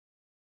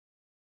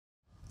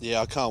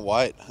Yeah, I can't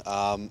wait.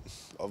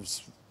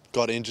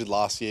 Got injured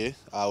last year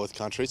with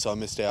country, so I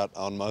missed out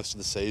on most of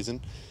the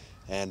season,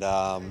 and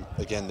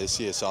again this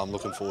year, so I'm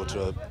looking forward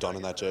to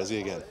donning that jersey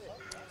again.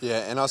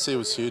 Yeah, NRC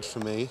was huge for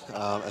me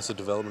as a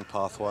development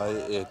pathway.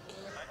 It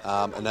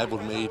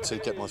enabled me to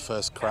get my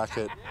first crack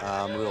at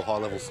real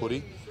high-level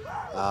footy,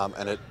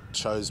 and it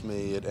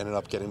ended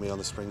up getting me on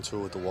the spring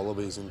tour with the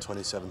Wallabies in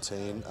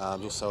 2017.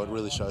 So it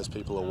really shows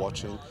people are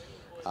watching.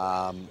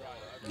 Um,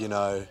 you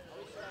know,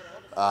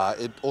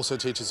 it also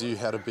teaches you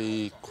how to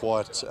be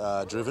quite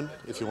driven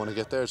if you want to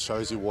get there. It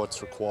shows you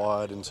what's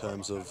required in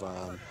terms of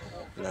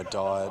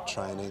diet,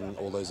 training,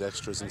 all those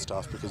extras and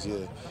stuff, because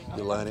you're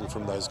learning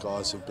from those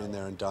guys who've been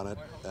there and done it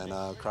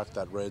and cracked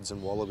that Reds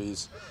and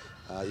Wallabies.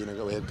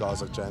 We had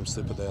guys like James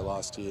Slipper there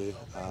last year,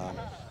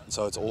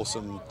 so it's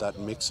awesome, that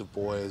mix of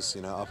boys,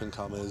 up and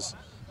comers,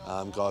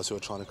 guys who are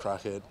trying to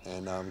crack it,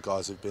 and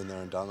guys who've been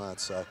there and done that.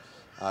 So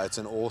it's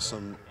an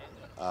awesome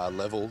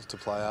level to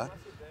play at.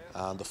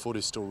 The foot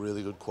is still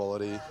really good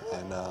quality,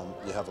 and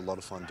you have a lot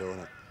of fun doing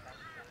it.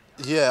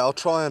 Yeah, I'll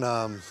try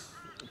and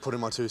put in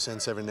my 2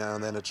 cents every now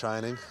and then at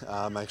training.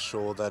 Make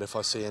sure that if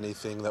I see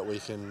anything that we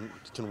can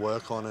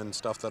work on and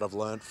stuff that I've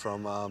learnt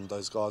from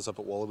those guys up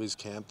at Wallabies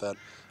camp, that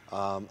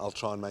I'll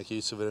try and make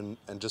use of it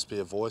and just be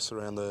a voice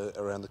around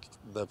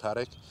the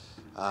paddock.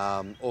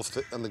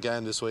 In the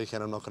game this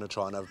weekend, I'm not going to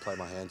try and overplay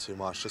my hand too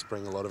much. Just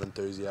bring a lot of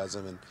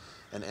enthusiasm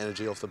and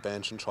energy off the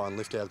bench and try and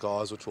lift our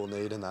guys, which we'll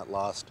need in that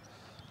last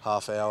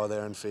half hour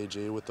there in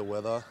Fiji with the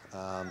weather.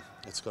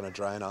 It's going to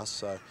drain us,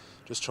 so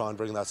just try and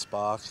bring that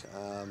spark.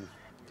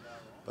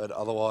 But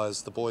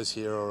otherwise, the boys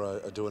here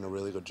are doing a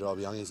really good job.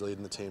 Youngie's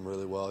leading the team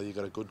really well. You've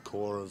got a good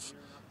core of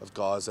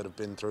guys that have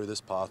been through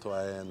this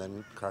pathway and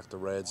then cracked the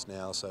Reds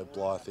now, so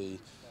Blythe,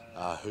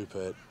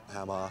 Hoopert,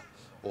 Hammer,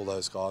 all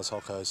those guys,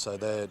 Hocko. So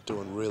they're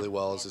doing really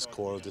well as this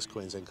core of this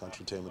Queensland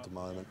country team at the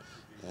moment,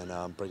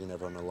 and bringing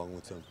everyone along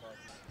with them.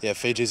 Yeah,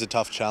 Fiji's a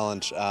tough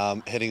challenge.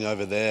 Heading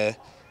over there,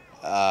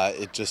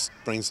 it just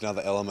brings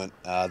another element.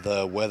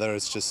 The weather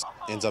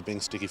ends up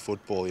being sticky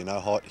football,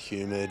 hot,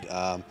 humid,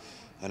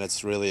 and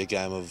it's really a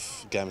game of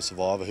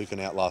survivor, who can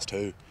outlast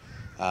who.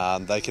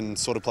 They can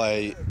sort of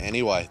play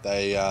anyway.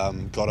 They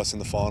got us in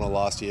the final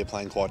last year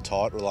playing quite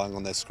tight, relying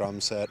on their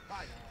scrum set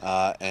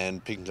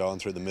and pick and going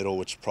through the middle,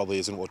 which probably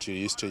isn't what you're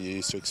used to. You're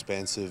used to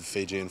expansive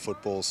Fijian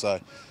football, so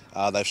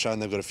they've shown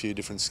they've got a few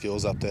different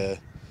skills up their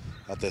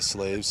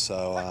sleeves.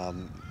 So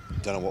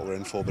don't know what we're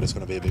in for, but it's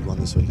going to be a big one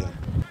this weekend.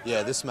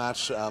 Yeah, this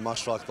match,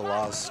 much like the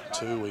last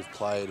two we've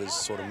played, is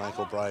sort of make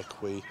or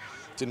break. We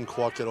didn't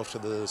quite get off to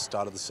the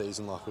start of the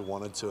season like we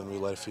wanted to, and we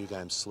let a few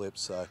games slip.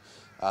 So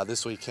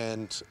this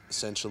weekend,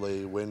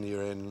 essentially, win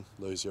you're in,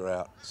 lose you're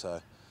out.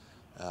 So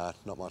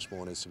not much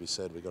more needs to be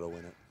said. We've got to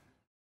win it.